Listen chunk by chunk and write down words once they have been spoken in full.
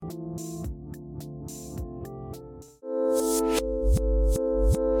Hey,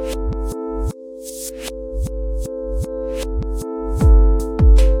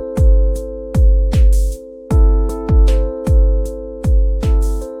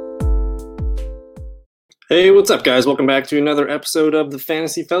 what's up, guys? Welcome back to another episode of the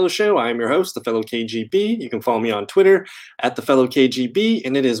Fantasy Fellow Show. I'm your host, the Fellow KGB. You can follow me on Twitter at the Fellow KGB,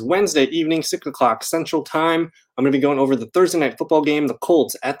 and it is Wednesday evening, 6 o'clock Central Time. I'm going to be going over the Thursday night football game, the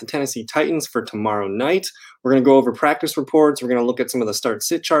Colts at the Tennessee Titans, for tomorrow night. We're going to go over practice reports. We're going to look at some of the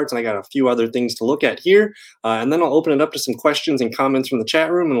start-sit charts, and I got a few other things to look at here. And then I'll open it up to some questions and comments from the chat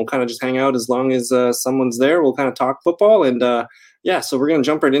room, and we'll kind of just hang out as long as someone's there. We'll kind of talk football, and yeah, so we're going to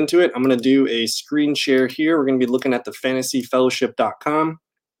jump right into it. I'm going to do a screen share here. We're going to be looking at the fantasyfellowship.com.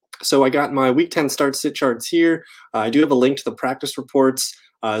 So I got my Week 10 start-sit charts here. I do have a link to the practice reports,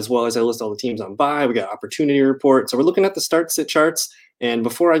 as well as I list all the teams on bye. We got opportunity report. So we're looking at the start-sit charts. And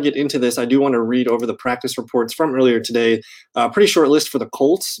before I get into this, I do want to read over the practice reports from earlier today. Pretty short list for the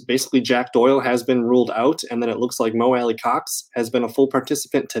Colts. Basically, Jack Doyle has been ruled out, and then it looks like Mo Alley-Cox has been a full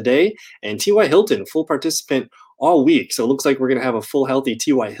participant today, and T.Y. Hilton, full participant all week. So it looks like we're going to have a full healthy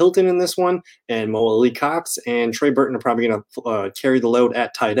T.Y. Hilton in this one, and Mo Alley-Cox and Trey Burton are probably going to carry the load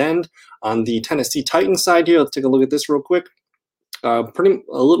at tight end. On the Tennessee Titans side here, let's take a look at this real quick. A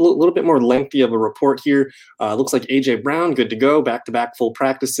little bit more lengthy of a report here. Looks like A.J. Brown, good to go, back-to-back full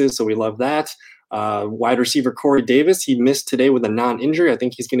practices, so we love that. Wide receiver Corey Davis, he missed today with a non-injury. I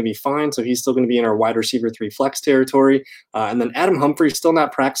think he's going to be fine, so he's still going to be in our wide receiver 3 flex territory. And then Adam Humphrey still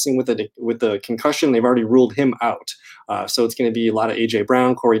not practicing with the concussion. They've already ruled him out. So it's going to be a lot of A.J.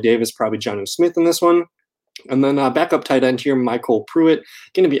 Brown, Corey Davis, probably Jonnu Smith in this one. And then backup tight end here, Michael Pruitt,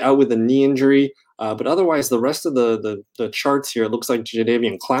 going to be out with a knee injury. But otherwise, the rest of the charts here, it looks like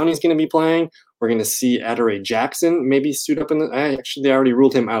Jadeveon Clowney's going to be playing. We're going to see Adoree Jackson maybe suit up in the – actually, they already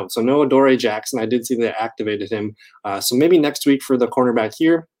ruled him out. So no Adoree Jackson. I did see they activated him. So maybe next week for the cornerback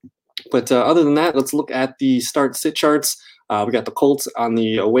here. But other than that, let's look at the start-sit charts. We got the Colts on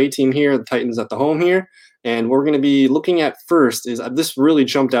the away team here, the Titans at the home here. And what we're going to be looking at first is this really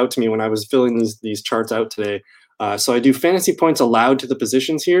jumped out to me when I was filling these charts out today. So I do fantasy points allowed to the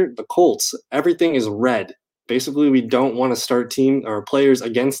positions here. The Colts, everything is red. Basically, we don't want to start team or players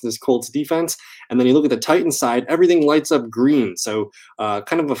against this Colts defense. And then you look at the Titans side, everything lights up green. So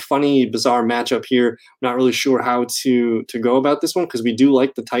kind of a funny, bizarre matchup here. Not really sure how to go about this one because we do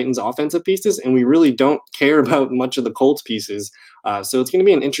like the Titans offensive pieces and we really don't care about much of the Colts pieces. So it's going to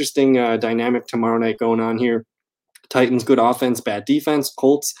be an interesting dynamic tomorrow night going on here. Titans, good offense, bad defense.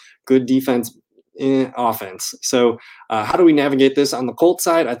 Colts, good defense, offense. So how do we navigate this on the Colts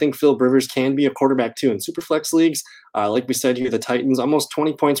side? I think Philip Rivers can be a quarterback too in Superflex leagues. Like we said here, the Titans almost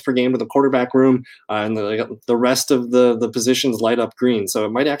 20 points per game with a quarterback room, and the rest of the positions light up green. So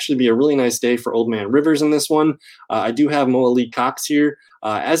it might actually be a really nice day for old man Rivers in this one. I do have Mo Alley-Cox here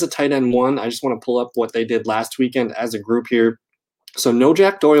as a tight end 1. I just want to pull up what they did last weekend as a group here. So no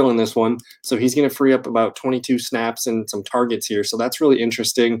Jack Doyle in this one. So he's going to free up about 22 snaps and some targets here. So that's really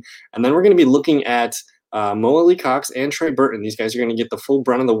interesting. And then we're going to be looking at Mo Alley-Cox and Trey Burton. These guys are going to get the full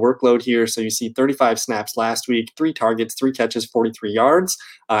brunt of the workload here. So you see 35 snaps last week, 3 targets, 3 catches, 43 yards.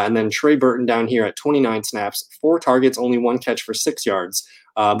 And then Trey Burton down here at 29 snaps, 4 targets, only 1 catch for 6 yards.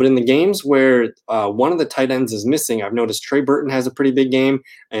 But in the games where one of the tight ends is missing, I've noticed Trey Burton has a pretty big game,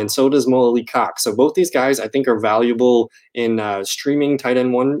 and so does Mo Alley-Cox. So both these guys, I think, are valuable in streaming tight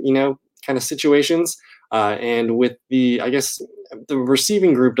end 1, kind of situations. And with I guess the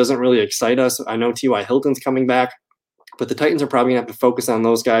receiving group doesn't really excite us. I know T.Y. Hilton's coming back, but the Titans are probably going to have to focus on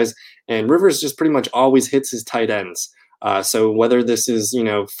those guys. And Rivers just pretty much always hits his tight ends. So whether this is,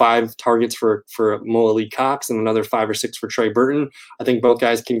 5 targets for Mo Alley-Cox and another 5 or 6 for Trey Burton, I think both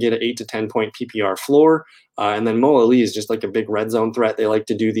guys can get an 8 to 10 point PPR floor. And then Mo Alley is just like a big red zone threat. They like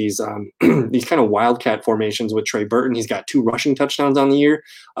to do these these kind of wildcat formations with Trey Burton. He's got 2 rushing touchdowns on the year.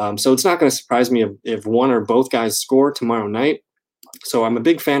 So it's not going to surprise me if one or both guys score tomorrow night. So I'm a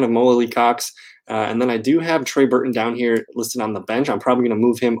big fan of Mo Alley-Cox. And then I do have Trey Burton down here listed on the bench. I'm probably going to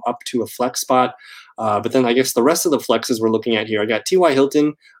move him up to a flex spot. But then I guess the rest of the flexes we're looking at here, I got T.Y.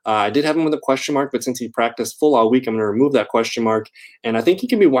 Hilton. I did have him with a question mark, but since he practiced full all week, I'm going to remove that question mark. And I think he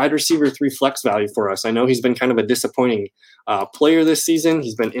can be wide receiver 3 flex value for us. I know he's been kind of a disappointing player this season.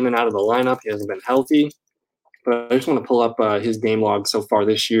 He's been in and out of the lineup. He hasn't been healthy. But I just want to pull up his game log so far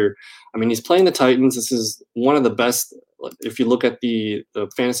this year. I mean, he's playing the Titans. This is one of the best. If you look at the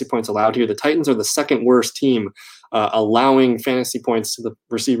fantasy points allowed here, the Titans are the second worst team allowing fantasy points to the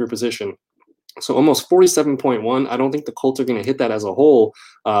receiver position. So almost 47.1. I don't think the Colts are going to hit that as a whole,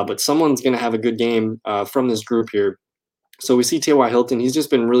 but someone's going to have a good game from this group here. So we see T.Y. Hilton. He's just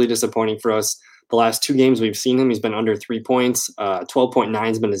been really disappointing for us. The last 2 games we've seen him, he's been under 3 points. 12.9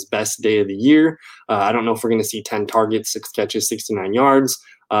 has been his best day of the year. I don't know if we're going to see 10 targets, 6 catches, 69 yards.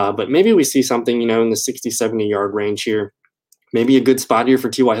 But maybe we see something, in the 60, 70-yard range here. Maybe a good spot here for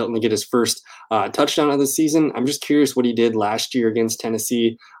T.Y. Hilton to get his first touchdown of the season. I'm just curious what he did last year against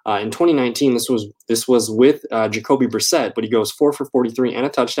Tennessee. In 2019, this was with Jacoby Brissett, but he goes 4 for 43 and a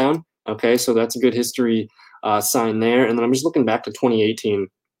touchdown. Okay, so that's a good history sign there. And then I'm just looking back to 2018.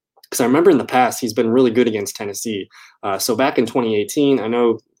 Because I remember in the past, he's been really good against Tennessee. So back in 2018, I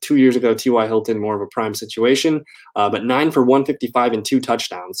know 2 years ago, T.Y. Hilton, more of a prime situation, but 9 for 155 and 2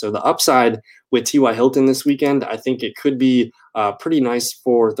 touchdowns. So the upside with T.Y. Hilton this weekend, I think it could be pretty nice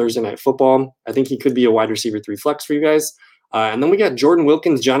for Thursday Night Football. I think he could be a wide receiver 3 flex for you guys. And then we got Jordan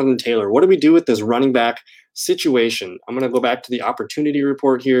Wilkins, Jonathan Taylor. What do we do with this running back situation? I'm going to go back to the opportunity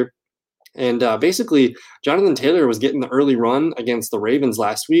report here. And basically, Jonathan Taylor was getting the early run against the Ravens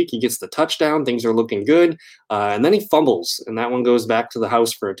last week. He gets the touchdown. Things are looking good. And then he fumbles, and that one goes back to the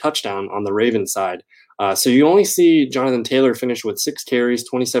house for a touchdown on the Ravens side. So you only see Jonathan Taylor finish with 6 carries,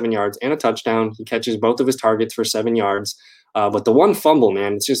 27 yards, and a touchdown. He catches both of his targets for 7 yards. But the one fumble,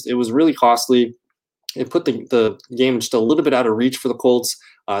 man, it was really costly. It put the game just a little bit out of reach for the Colts.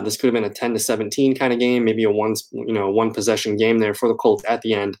 This could have been a 10-17 kind of game, maybe a one possession game there for the Colts at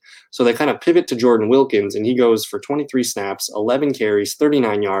the end. So they kind of pivot to Jordan Wilkins, and he goes for 23 snaps, 11 carries,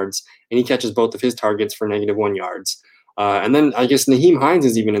 39 yards, and he catches both of his targets for -1 yards. And then I guess Nyheim Hines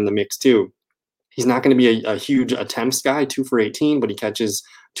is even in the mix too. He's not going to be a huge attempts guy, 2 for 18, but he catches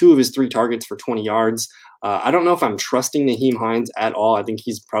 2 of his 3 targets for 20 yards. I don't know if I'm trusting Nyheim Hines at all. I think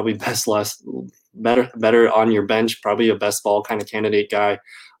he's probably better on your bench, probably a best ball kind of candidate guy.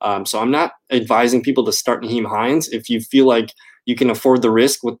 So I'm not advising people to start Nyheim Hines. If you feel like you can afford the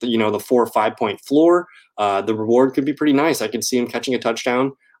risk with the 4 or 5 point floor, the reward could be pretty nice. I could see him catching a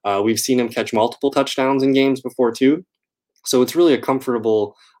touchdown. We've seen him catch multiple touchdowns in games before too. So it's really a comfort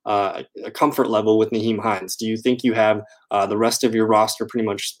level with Nyheim Hines. Do you think you have the rest of your roster pretty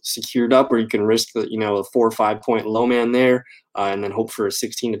much secured up, or you can risk a 4 or 5 point low man there and then hope for a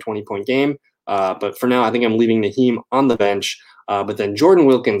 16 to 20 point game? But for now, I think I'm leaving Nyheim on the bench. But then Jordan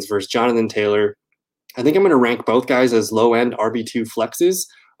Wilkins versus Jonathan Taylor. I think I'm going to rank both guys as low-end RB2 flexes.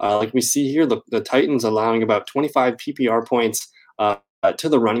 Like we see here, the Titans allowing about 25 PPR points to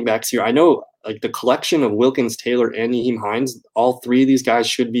the running backs here. I know like the collection of Wilkins, Taylor, and Nyheim Hines, all 3 of these guys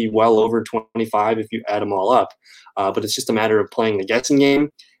should be well over 25 if you add them all up. But it's just a matter of playing the guessing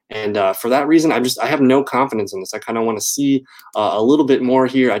game. And for that reason, I have no confidence in this. I kind of want to see a little bit more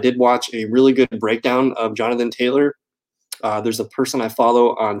here. I did watch a really good breakdown of Jonathan Taylor. There's a person I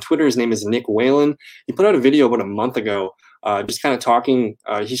follow on Twitter. His name is Nick Whalen. He put out a video about a month ago just kind of talking.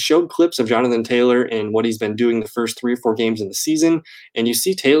 He showed clips of Jonathan Taylor and what he's been doing the first 3 or 4 games in the season. And you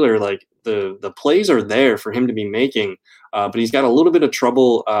see Taylor, like the plays are there for him to be making, but he's got a little bit of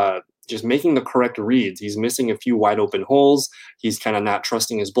trouble just making the correct reads. He's missing a few wide open holes. He's kind of not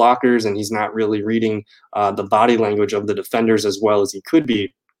trusting his blockers, and he's not really reading the body language of the defenders as well as he could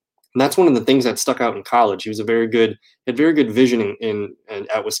be. And that's one of the things that stuck out in college. He was had very good vision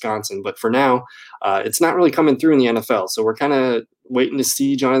at Wisconsin. But for now, it's not really coming through in the NFL. So we're kind of waiting to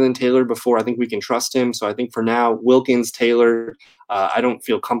see Jonathan Taylor before I think we can trust him. So I think for now, Wilkins, Taylor, I don't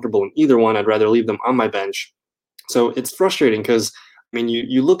feel comfortable in either one. I'd rather leave them on my bench. So it's frustrating because, I mean,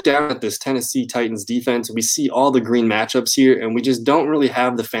 you look down at this Tennessee Titans defense, we see all the green matchups here, and we just don't really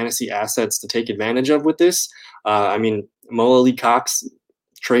have the fantasy assets to take advantage of with this. I mean, Mo Alie-Cox,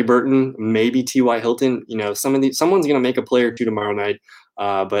 Trey Burton, maybe T.Y. Hilton. Someone's going to make a play or 2 tomorrow night,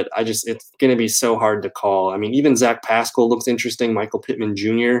 but it's going to be so hard to call. I mean, even Zach Pascal looks interesting. Michael Pittman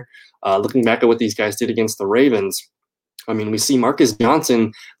Jr. Looking back at what these guys did against the Ravens. I mean, we see Marcus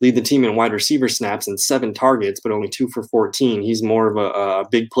Johnson lead the team in wide receiver snaps and 7 targets, but only 2 for 14. He's more of a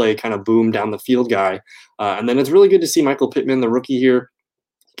big play kind of boom down the field guy. And then it's really good to see Michael Pittman, the rookie here,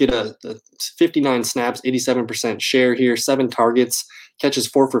 get a 59 snaps, 87% share here, 7 targets, catches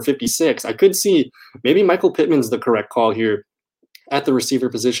 4 for 56. I could see maybe Michael Pittman's the correct call here at the receiver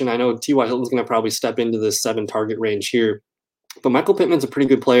position. I know T.Y. Hilton's going to probably step into this 7 target range here, but Michael Pittman's a pretty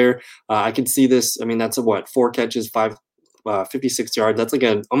good player. I could see this. I mean, that's 4 catches, 56 yards. That's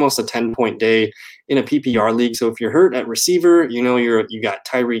like almost a 10-point day in a PPR league. So if you're hurt at receiver, you got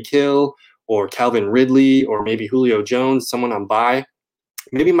Tyreek Hill or Calvin Ridley or maybe Julio Jones, someone on bye.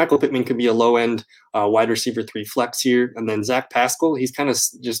 Maybe Michael Pittman could be a low-end wide receiver 3 flex here. And then Zach Pascal, he's kind of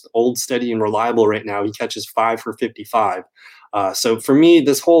just old, steady, and reliable right now. He catches 5 for 55. So for me,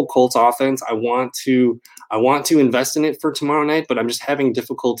 this whole Colts offense, I want to invest in it for tomorrow night, but I'm just having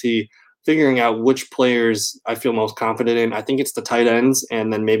difficulty figuring out which players I feel most confident in. I think it's the tight ends,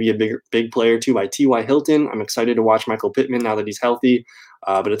 and then maybe a big player too by T.Y. Hilton. I'm excited to watch Michael Pittman now that he's healthy,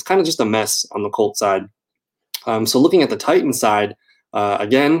 but it's kind of just a mess on the Colts side. So looking at the Titans side,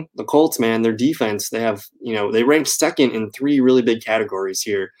 again, the Colts, man, their defense, they rank second in three really big categories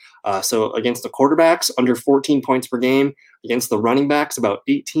here. So against the quarterbacks, under 14 points per game. Against the running backs, about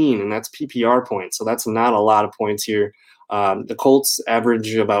 18, and that's PPR points. So that's not a lot of points here. The Colts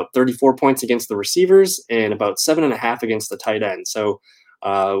average about 34 points against the receivers and about 7.5 against the tight end. So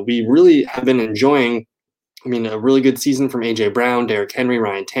we really have been enjoying, a really good season from A.J. Brown, Derrick Henry,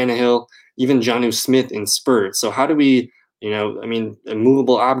 Ryan Tannehill, even Jonnu Smith in spurts. So how do we, a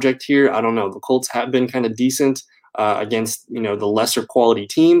movable object here? I don't know. The Colts have been kind of decent against, the lesser quality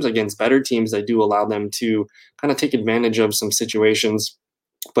teams. Against better teams, they do allow them to kind of take advantage of some situations.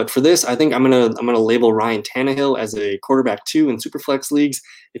 But for this, I think I'm gonna label Ryan Tannehill as a quarterback 2 in Superflex leagues.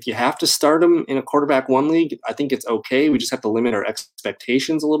 If you have to start him in a quarterback 1 league, I think it's okay. We just have to limit our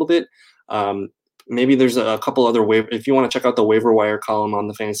expectations a little bit. Maybe there's a couple other if you want to check out the waiver wire column on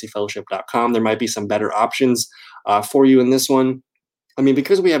thefantasyfellowship.com, there might be some better options for you in this one.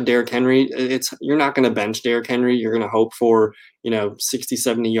 Because we have Derrick Henry, you're not going to bench Derrick Henry. You're going to hope for, 60,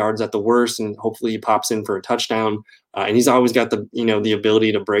 70 yards at the worst, and hopefully he pops in for a touchdown. And he's always got the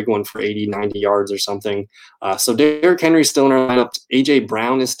ability to break one for 80, 90 yards or something. So Derrick Henry's still in our lineups. A.J.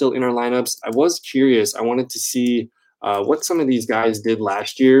 Brown is still in our lineups. I was curious. I wanted to see what some of these guys did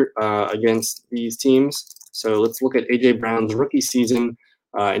last year against these teams. So let's look at A.J. Brown's rookie season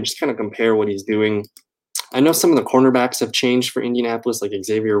and just kind of compare what he's doing. I know some of the cornerbacks have changed for Indianapolis, like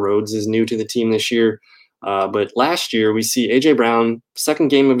Xavier Rhodes is new to the team this year. But last year, we see A.J. Brown, second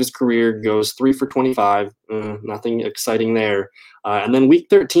game of his career, goes 3 for 25. Nothing exciting there. And then week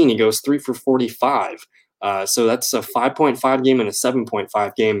 13, he goes 3 for 45. So that's a 5.5 game and a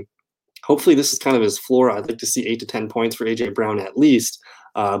 7.5 game. Hopefully this is kind of his floor. I'd like to see 8 to 10 points for A.J. Brown at least.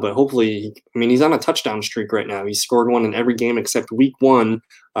 But hopefully, he's on a touchdown streak right now. He scored one in every game except week 1.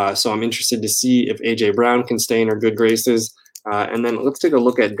 So I'm interested to see if A.J. Brown can stay in our good graces. And then let's take a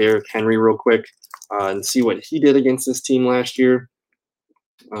look at Derrick Henry real quick and see what he did against this team last year.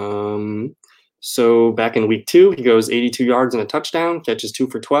 So back in week 2, he goes 82 yards and a touchdown, catches 2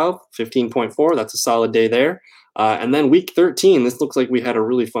 for 12, 15.4. That's a solid day there. And then week 13, this looks like we had a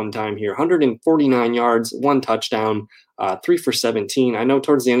really fun time here. 149 yards, 1 touchdown, 3 for 17. I know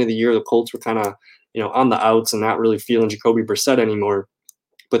towards the end of the year, the Colts were kind of, on the outs and not really feeling Jacoby Brissett anymore.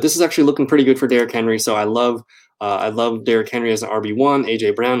 But this is actually looking pretty good for Derrick Henry. So I love Derrick Henry as an RB1.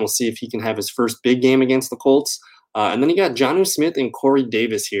 A.J. Brown, we'll see if he can have his first big game against the Colts. And then you got Jonnu Smith and Corey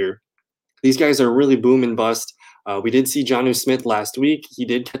Davis here. These guys are really boom and bust. We did see Jonnu Smith last week. He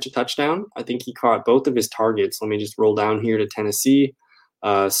did catch a touchdown. I think he caught both of his targets. Let me just roll down here to Tennessee.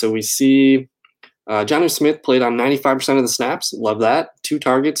 So we see Jonnu Smith played on 95% of the snaps. Love that. 2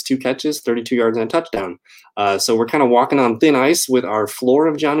 targets, 2 catches, 32 yards, and a touchdown. So we're kind of walking on thin ice with our floor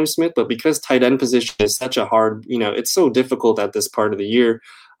of Jonnu Smith. But because tight end position is such a hard, it's so difficult at this part of the year,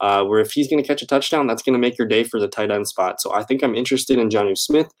 where if he's going to catch a touchdown, that's going to make your day for the tight end spot. So I think I'm interested in Jonnu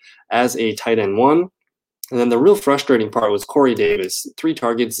Smith as a tight end 1. And then the real frustrating part was Corey Davis, 3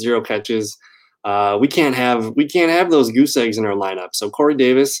 targets, 0 catches. We can't have those goose eggs in our lineup. So Corey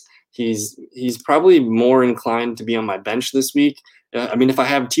Davis, he's probably more inclined to be on my bench this week. If I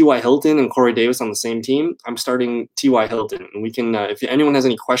have T.Y. Hilton and Corey Davis on the same team, I'm starting T.Y. Hilton. And we can, if anyone has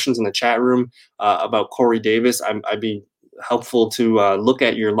any questions in the chat room about Corey Davis, I'd be helpful to look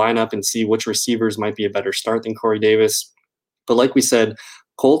at your lineup and see which receivers might be a better start than Corey Davis. But like we said,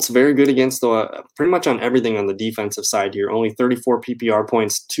 Colts very good against pretty much on everything on the defensive side here. Only 34 PPR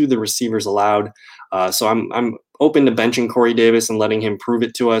points to the receivers allowed. So I'm open to benching Corey Davis and letting him prove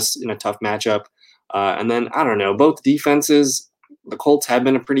it to us in a tough matchup. And then I don't know, both defenses. The Colts have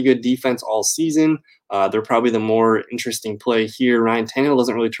been a pretty good defense all season. They're probably the more interesting play here. Ryan Tannehill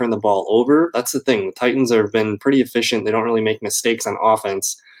doesn't really turn the ball over. That's the thing. The Titans have been pretty efficient. They don't really make mistakes on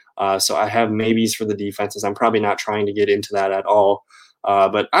offense. So I have maybes for the defenses. I'm probably not trying to get into that at all.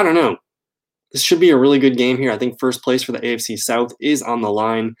 But I don't know. This should be a really good game here. I think first place for the AFC South is on the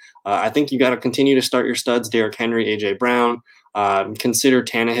line. I think you got to continue to start your studs, Derrick Henry, A.J. Brown. Consider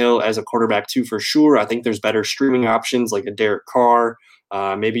Tannehill as a quarterback 2 for sure. I think there's better streaming options like a Derek Carr,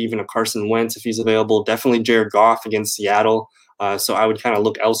 maybe even a Carson Wentz if he's available. Definitely Jared Goff against Seattle. So I would kind of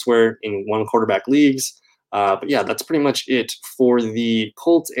look elsewhere in 1 quarterback leagues. But yeah, that's pretty much it for the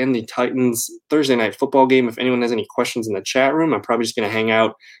Colts and the Titans Thursday night football game. If anyone has any questions in the chat room, I'm probably just going to hang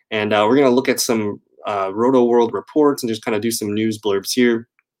out and we're going to look at some Roto World reports and just kind of do some news blurbs here.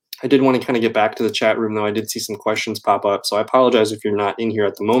 I did want to kind of get back to the chat room, though. I did see some questions pop up, so I apologize if you're not in here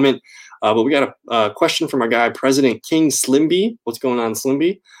at the moment. But we got a question from our guy, President King Slimby. What's going on,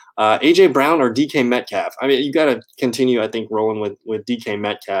 Slimby? AJ Brown or DK Metcalf? I mean, you got to continue, I think, rolling with DK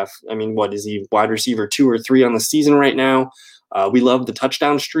Metcalf. I mean, what is he, wide receiver 2 or 3 on the season right now? We love the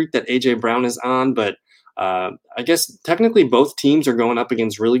touchdown streak that AJ Brown is on, but I guess technically both teams are going up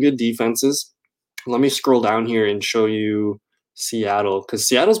against really good defenses. Let me scroll down here and show you Seattle, because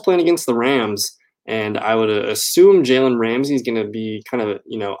Seattle's playing against the Rams, and I would assume Jalen Ramsey is going to be kind of,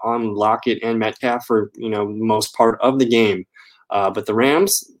 on Lockett and Metcalf for, most part of the game. But the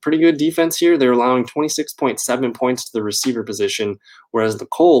Rams, pretty good defense here. They're allowing 26.7 points to the receiver position, whereas the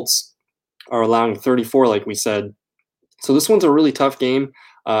Colts are allowing 34, like we said. So this one's a really tough game.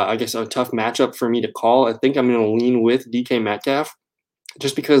 I guess a tough matchup for me to call. I think I'm going to lean with DK Metcalf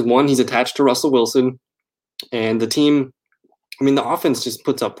just because, one, he's attached to Russell Wilson, and the team, the offense just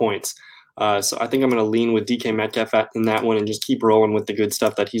puts up points. So I think I'm going to lean with DK Metcalf in that one and just keep rolling with the good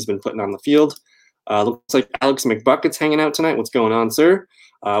stuff that he's been putting on the field. Looks like Alex McBucket's hanging out tonight. What's going on, sir?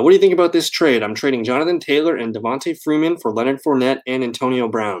 What do you think about this trade? I'm trading Jonathan Taylor and Devontae Freeman for Leonard Fournette and Antonio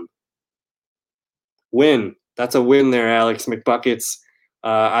Brown. Win. That's a win there, Alex McBuckets.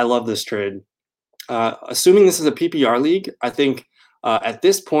 I love this trade. Assuming this is a PPR league, I think at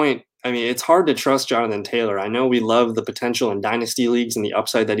this point, it's hard to trust Jonathan Taylor. I know we love the potential in dynasty leagues and the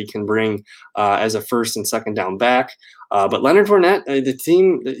upside that he can bring as a first and second down back. But Leonard Fournette, the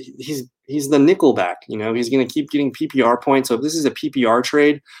team, he's the nickel back. He's going to keep getting PPR points. So if this is a PPR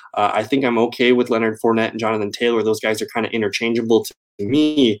trade, I think I'm okay with Leonard Fournette and Jonathan Taylor. Those guys are kind of interchangeable to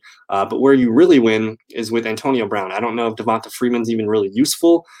me. But where you really win is with Antonio Brown. I don't know if Devonta Freeman's even really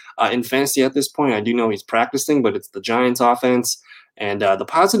useful in fantasy at this point. I do know he's practicing, but it's the Giants offense. And the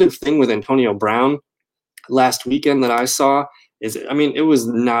positive thing with Antonio Brown last weekend that I saw is, it was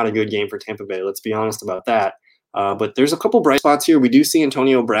not a good game for Tampa Bay. Let's be honest about that. But there's a couple bright spots here. We do see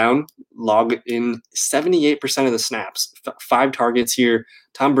Antonio Brown log in 78% of the snaps, 5 targets here.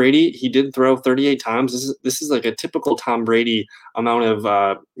 Tom Brady, he did throw 38 times. This is like a typical Tom Brady amount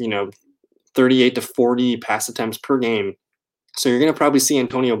of, 38 to 40 pass attempts per game. So you're going to probably see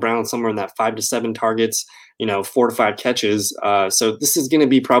Antonio Brown somewhere in that 5 to 7 targets, 4 to 5 catches. So this is going to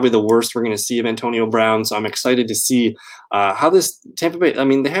be probably the worst we're going to see of Antonio Brown. So I'm excited to see how this Tampa Bay,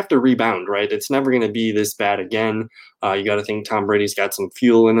 they have to rebound, right? It's never going to be this bad again. You got to think Tom Brady's got some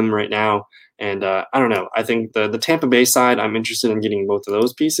fuel in him right now. And I don't know. I think the Tampa Bay side, I'm interested in getting both of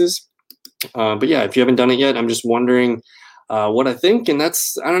those pieces. But yeah, if you haven't done it yet, I'm just wondering what I think. And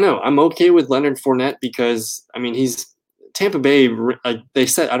that's, I don't know. I'm okay with Leonard Fournette because, he's Tampa Bay, they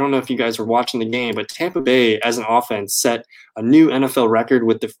set, I don't know if you guys were watching the game, but Tampa Bay as an offense set a new NFL record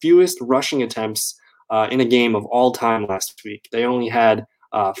with the fewest rushing attempts in a game of all time last week. They only had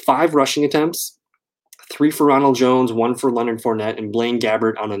 5 rushing attempts, 3 for Ronald Jones, 1 for Leonard Fournette, and Blaine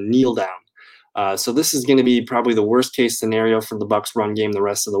Gabbert on a kneel down. So this is going to be probably the worst case scenario for the Bucs run game the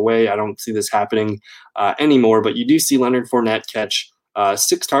rest of the way. I don't see this happening anymore, but you do see Leonard Fournette catch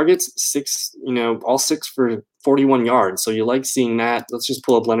 6 targets, all 6 for 41 yards. So you like seeing that. Let's just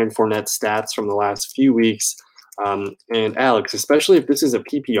pull up Leonard Fournette's stats from the last few weeks. And Alex, especially if this is a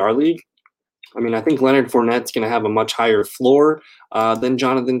PPR league, I think Leonard Fournette's going to have a much higher floor than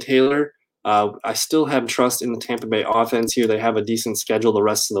Jonathan Taylor. I still have trust in the Tampa Bay offense here. They have a decent schedule the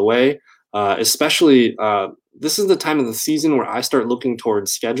rest of the way. Especially this is the time of the season where I start looking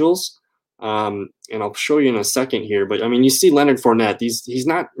towards schedules. And I'll show you in a second here. But, you see Leonard Fournette. He's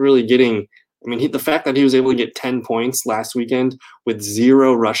not really getting – the fact that he was able to get 10 points last weekend with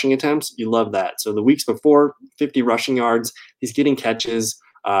 0 rushing attempts, you love that. So the weeks before, 50 rushing yards, he's getting catches.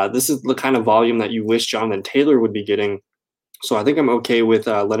 This is the kind of volume that you wish Jonathan Taylor would be getting. So I think I'm okay with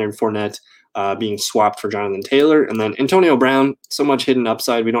Leonard Fournette being swapped for Jonathan Taylor. And then Antonio Brown, so much hidden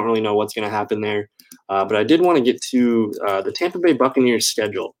upside. We don't really know what's going to happen there. But I did want to get to the Tampa Bay Buccaneers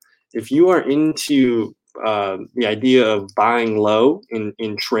schedule. If you are into the idea of buying low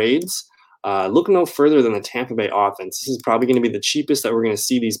in trades, look no further than the Tampa Bay offense. This is probably going to be the cheapest that we're going to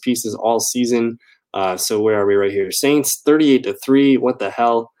see these pieces all season. So where are we right here? Saints 38-3. What the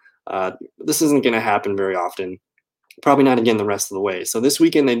hell? This isn't going to happen very often. Probably not again the rest of the way. So this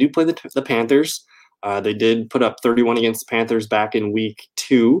weekend they do play the Panthers. They did put up 31 against the Panthers back in week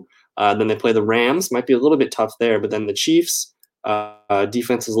 2. Then they play the Rams. Might be a little bit tough there. But then the Chiefs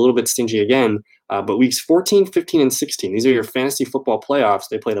defense is a little bit stingy again. But weeks 14, 15, and 16, these are your fantasy football playoffs.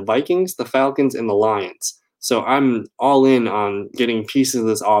 They play the Vikings, the Falcons, and the Lions. So I'm all in on getting pieces of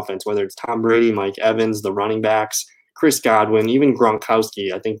this offense, whether it's Tom Brady, Mike Evans, the running backs, Chris Godwin, even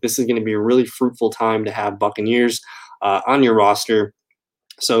Gronkowski. I think this is going to be a really fruitful time to have Buccaneers on your roster.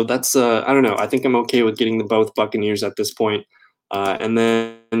 So that's I don't know. I think I'm okay with getting the both Buccaneers at this point. And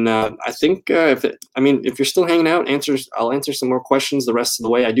then I think if you're still hanging out, I'll answer some more questions the rest of the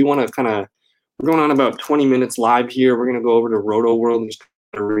way. I do want to we're going on about 20 minutes live here. We're going to go over to Roto World and just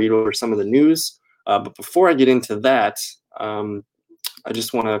read over some of the news. But before I get into that, I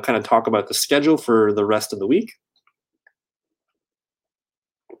just want to kind of talk about the schedule for the rest of the week.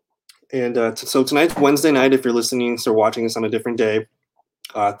 And so tonight's Wednesday night. If you're listening or watching this on a different day,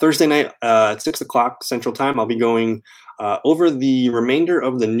 Thursday night at 6 o'clock Central Time, I'll be going over the remainder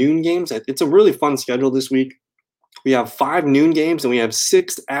of the noon games. It's a really fun schedule this week. We have 5 noon games and we have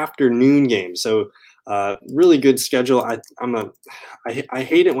 6 afternoon games. So really good schedule. I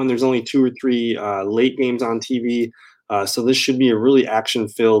hate it when there's only 2 or 3 late games on TV. So this should be a really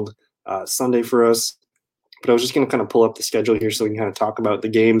action-filled Sunday for us. But I was just going to kind of pull up the schedule here so we can kind of talk about the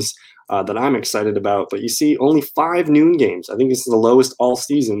games that I'm excited about. But you see, only 5 noon games. I think this is the lowest all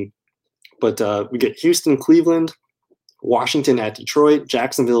season. But we get Houston, Cleveland, Washington at Detroit,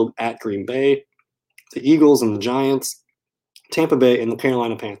 Jacksonville at Green Bay, the Eagles and the Giants, Tampa Bay, and the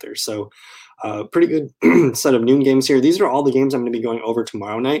Carolina Panthers. So pretty good set of noon games here. These are all the games I'm going to be going over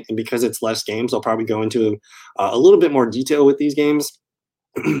tomorrow night. And because it's less games, I'll probably go into a little bit more detail with these games.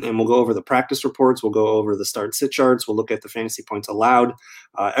 And we'll go over the practice reports. We'll go over the start-sit charts. We'll look at the fantasy points allowed,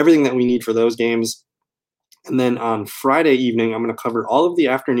 everything that we need for those games. And then on Friday evening, I'm going to cover all of the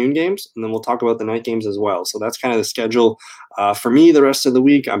afternoon games, and then we'll talk about the night games as well. So that's kind of the schedule. For me, the rest of the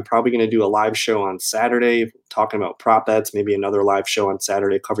week, I'm probably going to do a live show on Saturday talking about prop bets, maybe another live show on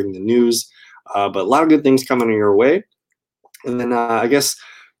Saturday covering the news. But a lot of good things coming your way. And then I guess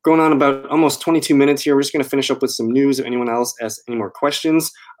going on about almost 22 minutes here, we're just going to finish up with some news. If anyone else has any more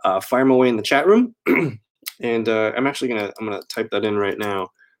questions, fire them away in the chat room. And I'm going to type that in right now.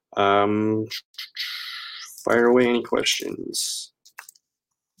 Fire away any questions.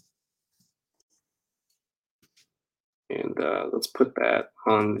 And let's put that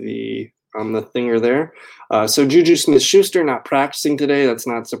on the thinger there. So Juju Smith-Schuster not practicing today. That's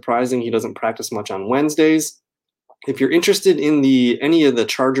not surprising. He doesn't practice much on Wednesdays. If you're interested in any of the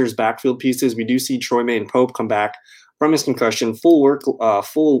Chargers backfield pieces, we do see Troy Pope come back from his concussion, full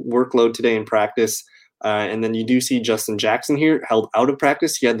workload today in practice. And then you do see Justin Jackson here held out of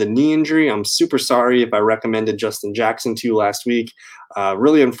practice. He had the knee injury. I'm super sorry if I recommended Justin Jackson to you last week.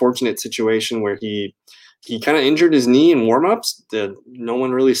 Really unfortunate situation where he kind of injured his knee in warmups. No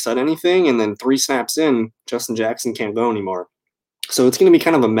one really said anything. And then 3 snaps in, Justin Jackson can't go anymore. So it's going to be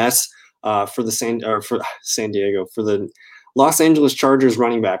kind of a mess for San Diego, for the Los Angeles Chargers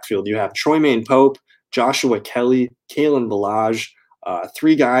running back field. You have Troy Pope, Joshua Kelly, Kalen Ballage,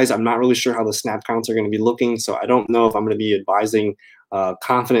 3 guys. I'm not really sure how the snap counts are going to be looking, so I don't know if I'm going to be advising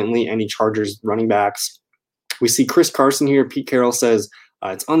confidently any Chargers running backs. We see Chris Carson here. Pete Carroll says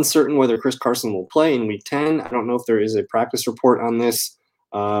it's uncertain whether Chris Carson will play in Week 10. I don't know if there is a practice report on this.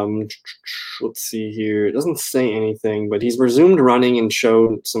 Let's see here. It doesn't say anything, but he's resumed running and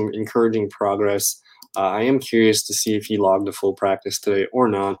showed some encouraging progress. I am curious to see if he logged a full practice today or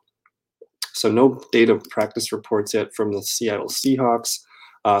not. So no data practice reports yet from the Seattle Seahawks.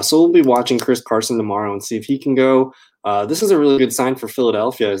 So we'll be watching Chris Carson tomorrow and see if he can go. This is a really good sign for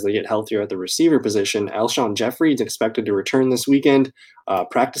Philadelphia as they get healthier at the receiver position. Alshon Jeffrey is expected to return this weekend,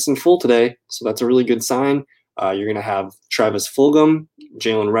 practicing full today. So that's a really good sign. You're going to have Travis Fulgham,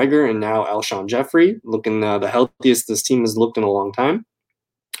 Jalen Reagor, and now Alshon Jeffrey looking the healthiest this team has looked in a long time.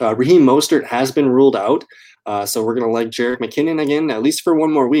 Raheem Mostert has been ruled out. So we're going to like Jerick McKinnon again, at least for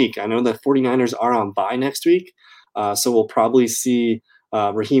one more week. I know that 49ers are on bye next week. So we'll probably see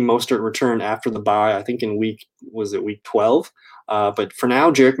Raheem Mostert return after the bye, I think in week 12? But for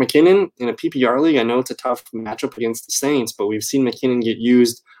now, Jerick McKinnon in a PPR league, I know it's a tough matchup against the Saints, but we've seen McKinnon get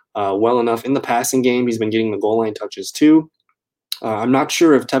used well enough in the passing game. He's been getting the goal line touches too. I'm not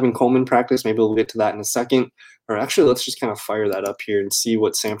sure if Tevin Coleman practiced. Maybe we'll get to that in a second. Or actually, let's just kind of fire that up here and see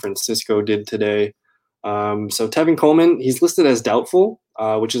what San Francisco did today. So Tevin Coleman, he's listed as doubtful,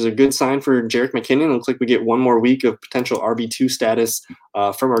 which is a good sign for Jerick McKinnon. It looks like we get one more week of potential RB2 status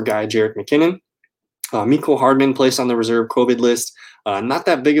from our guy, Jerick McKinnon. Mecole Hardman placed on the reserve COVID list. Not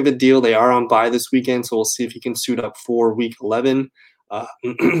that big of a deal. They are on bye this weekend, so we'll see if he can suit up for Week 11.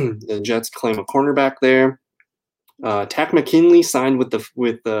 The Jets claim a cornerback there. Takk McKinley signed with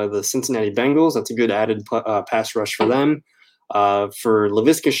the Cincinnati Bengals. That's a good added pass rush for them. For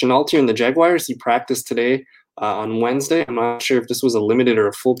Laviska Shenault here in the Jaguars, he practiced today on Wednesday. I'm not sure if this was a limited or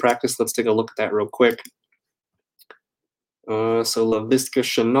a full practice. Let's take a look at that real quick. So Laviska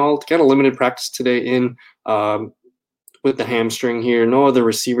Shenault got a limited practice today in with the hamstring here. No other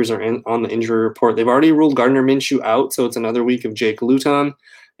receivers are on the injury report. They've already ruled Gardner Minshew out, so it's another week of Jake Luton.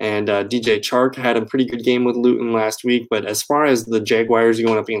 And DJ Chark had a pretty good game with Luton last week. But as far as the Jaguars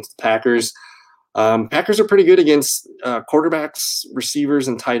going up against the Packers, Packers are pretty good against quarterbacks, receivers,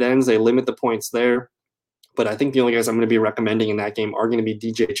 and tight ends. They limit the points there. But I think the only guys I'm going to be recommending in that game are going to be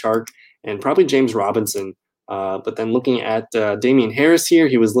DJ Chark and probably James Robinson. But then looking at Damian Harris here,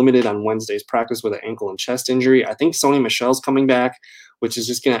 he was limited on Wednesday's practice with an ankle and chest injury. I think Sony Michel's coming back, which is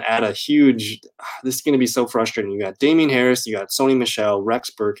just going to add a huge – this is going to be so frustrating. You got Damian Harris, you got Sony Michel, Rex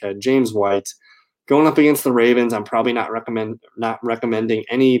Burkhead, James White. Going up against the Ravens, I'm probably not recommending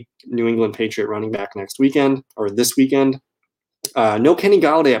any New England Patriot running back next weekend or this weekend. No Kenny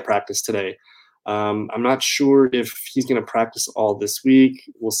Golladay at practice today. I'm not sure if he's going to practice all this week.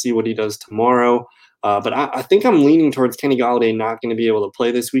 We'll see what he does tomorrow. But I think I'm leaning towards Kenny Golladay not going to be able to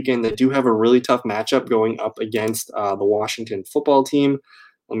play this weekend. They do have a really tough matchup going up against the Washington football team.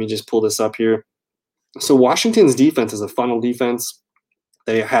 Let me just pull this up here. So Washington's defense is a funnel defense.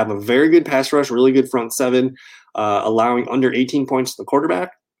 They have a very good pass rush, really good front seven, allowing under 18 points to the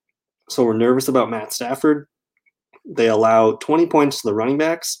quarterback. So we're nervous about Matt Stafford. They allow 20 points to the running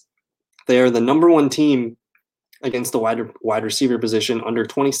backs. They are the number one team against the wide receiver position, under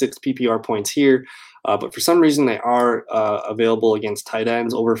 26 PPR points here. But for some reason, they are available against tight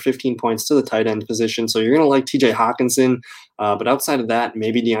ends, over 15 points to the tight end position. So you're going to like TJ Hawkinson. But outside of that,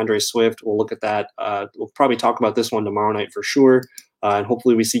 maybe DeAndre Swift. We'll look at that. We'll probably talk about this one tomorrow night for sure. And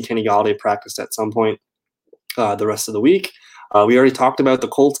hopefully we see Kenny Golladay practice at some point the rest of the week. We already talked about the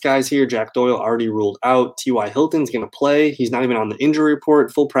Colts guys here. Jack Doyle already ruled out. T.Y. Hilton's going to play. He's not even on the injury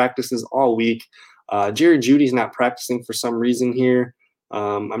report. Full practices all week. Jerry Jeudy's not practicing for some reason here.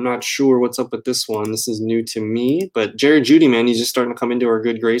 I'm not sure what's up with this one. This is new to me. But Jerry Jeudy, man, he's just starting to come into our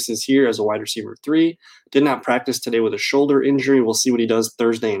good graces here as a wide receiver 3. Did not practice today with a shoulder injury. We'll see what he does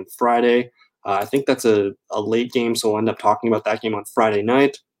Thursday and Friday. I think that's a late game, so we'll end up talking about that game on Friday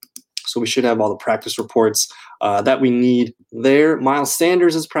night. So we should have all the practice reports that we need there. Miles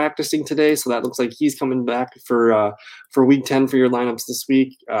Sanders is practicing today, so that looks like he's coming back for Week 10 for your lineups this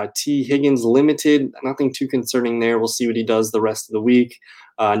week. T. Higgins limited, nothing too concerning there. We'll see what he does the rest of the week.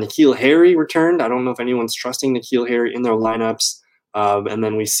 N'Keal Harry returned. I don't know if anyone's trusting N'Keal Harry in their lineups. And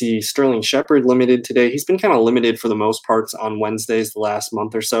then we see Sterling Shepard limited today. He's been kind of limited for the most parts on Wednesdays the last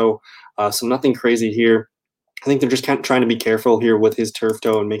month or so. So nothing crazy here. I think they're just kind of trying to be careful here with his turf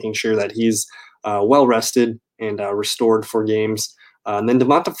toe and making sure that he's well rested and restored for games. And then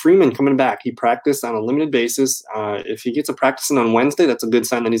Devonta Freeman coming back. He practiced on a limited basis. If he gets a practicing on Wednesday, that's a good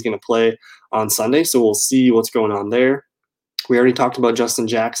sign that he's going to play on Sunday. So we'll see what's going on there. We already talked about Justin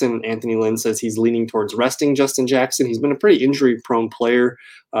Jackson. Anthony Lynn says he's leaning towards resting Justin Jackson. He's been a pretty injury-prone player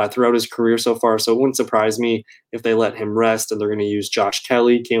throughout his career so far, so it wouldn't surprise me if they let him rest and they're going to use Josh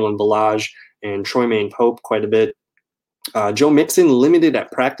Kelly, Kalen Ballage, and Troymaine Pope quite a bit. Joe Mixon limited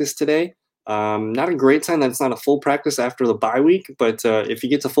at practice today. Not a great sign that it's not a full practice after the bye week, but if he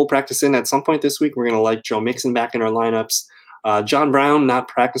gets a full practice in at some point this week, we're going to like Joe Mixon back in our lineups. John Brown not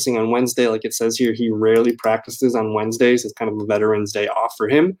practicing on Wednesday. Like it says here, he rarely practices on Wednesdays. It's kind of a Veterans Day off for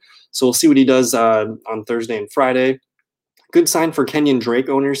him. So we'll see what he does on Thursday and Friday. Good sign for Kenyon Drake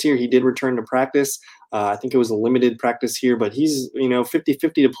owners here. He did return to practice. I think it was a limited practice here, but he's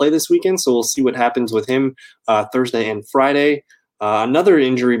 50-50 to play this weekend. So we'll see what happens with him Thursday and Friday. Another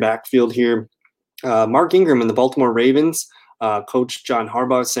injury backfield here. Mark Ingram and the Baltimore Ravens. Coach John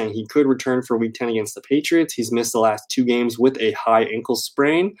Harbaugh is saying he could return for Week 10 against the Patriots. He's missed the last 2 games with a high ankle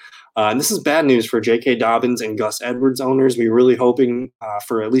sprain. And this is bad news for J.K. Dobbins and Gus Edwards owners. We're really hoping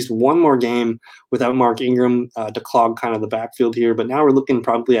for at least one more game without Mark Ingram to clog kind of the backfield here. But now we're looking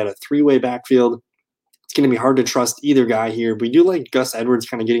probably at a 3-way backfield. It's going to be hard to trust either guy here. We do like Gus Edwards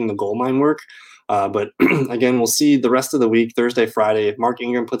kind of getting the goal line work. But again, we'll see the rest of the week, Thursday, Friday. If Mark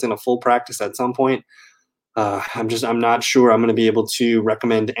Ingram puts in a full practice at some point, I'm not sure I'm going to be able to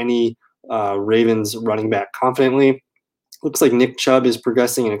recommend any Ravens running back confidently. Looks like Nick Chubb is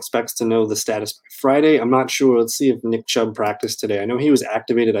progressing and expects to know the status by Friday. I'm not sure. Let's see if Nick Chubb practiced today. I know he was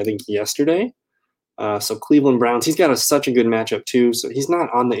activated, I think, yesterday. So Cleveland Browns, he's got such a good matchup too. So he's not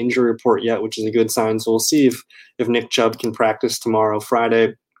on the injury report yet, which is a good sign. So we'll see if Nick Chubb can practice tomorrow,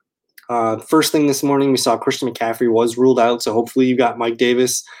 Friday. First thing this morning, we saw Christian McCaffrey was ruled out. So hopefully you got Mike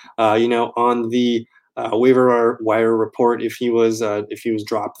Davis, on the waiver wire report if he was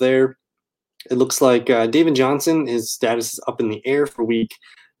dropped there. It looks like David Johnson, his status is up in the air for Week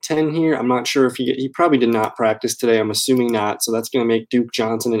 10 here. I'm not sure if he probably did not practice today. I'm assuming not. So that's going to make Duke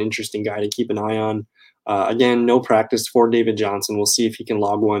Johnson an interesting guy to keep an eye on. Again, no practice for David Johnson. We'll see if he can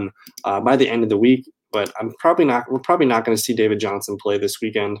log one by the end of the week. but we're probably not going to see David Johnson play this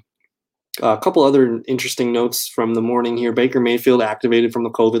weekend. A couple other interesting notes from the morning here. Baker Mayfield activated from the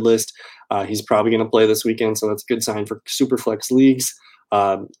COVID list. He's probably going to play this weekend, so that's a good sign for Superflex leagues.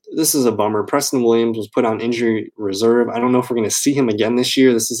 This is a bummer. Preston Williams was put on injury reserve. I don't know if we're going to see him again this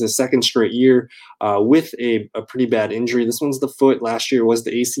year. This is his second straight year with a pretty bad injury. This one's the foot. Last year was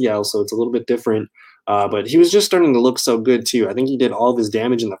the ACL, so it's a little bit different. But he was just starting to look so good, too. I think he did all of his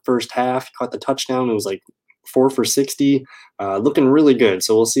damage in the first half. He caught the touchdown. It was like 4 for 60, looking really good.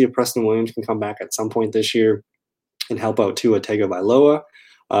 So we'll see if Preston Williams can come back at some point this year and help out Tua Tagovailoa.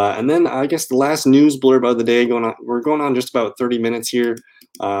 And then I guess the last news blurb of the day we're going on just about 30 minutes here.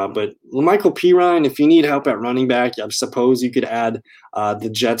 But La'Mical Pirine, if you need help at running back, I suppose you could add the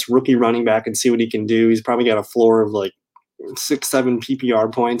Jets rookie running back and see what he can do. He's probably got a floor of like 6-7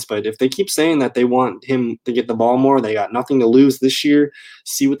 PPR points, but if they keep saying that they want him to get the ball more, they got nothing to lose this year.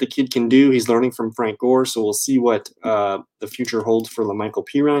 See what the kid can do. He's learning from Frank Gore, so we'll see what the future holds for La'Mical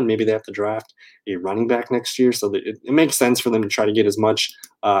Pirine. Maybe they have to draft a running back next year, so that it makes sense for them to try to get as much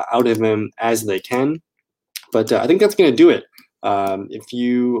out of him as they can. But I think that's going to do it. If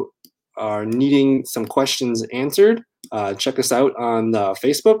you are needing some questions answered, check us out on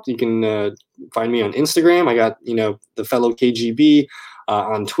Facebook. You can find me on Instagram. I got, the fellow KGB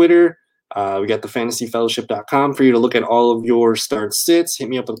on Twitter. We got the fantasyfellowship.com for you to look at all of your start sits. Hit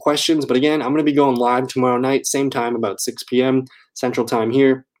me up with questions. But again, I'm going to be going live tomorrow night, same time, about 6 p.m. Central Time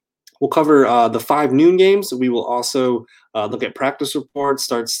here. We'll cover the 5 noon games. We will also look at practice reports,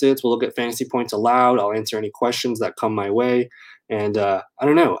 start sits. We'll look at fantasy points allowed. I'll answer any questions that come my way. And I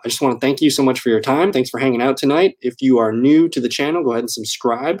don't know. I just want to thank you so much for your time. Thanks for hanging out tonight. If you are new to the channel, go ahead and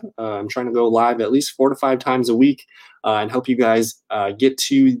subscribe. I'm trying to go live at least 4 to 5 times a week and help you guys get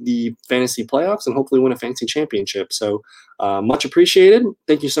to the fantasy playoffs and hopefully win a fantasy championship. So much appreciated.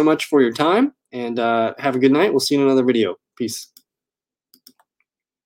 Thank you so much for your time, and have a good night. We'll see you in another video. Peace.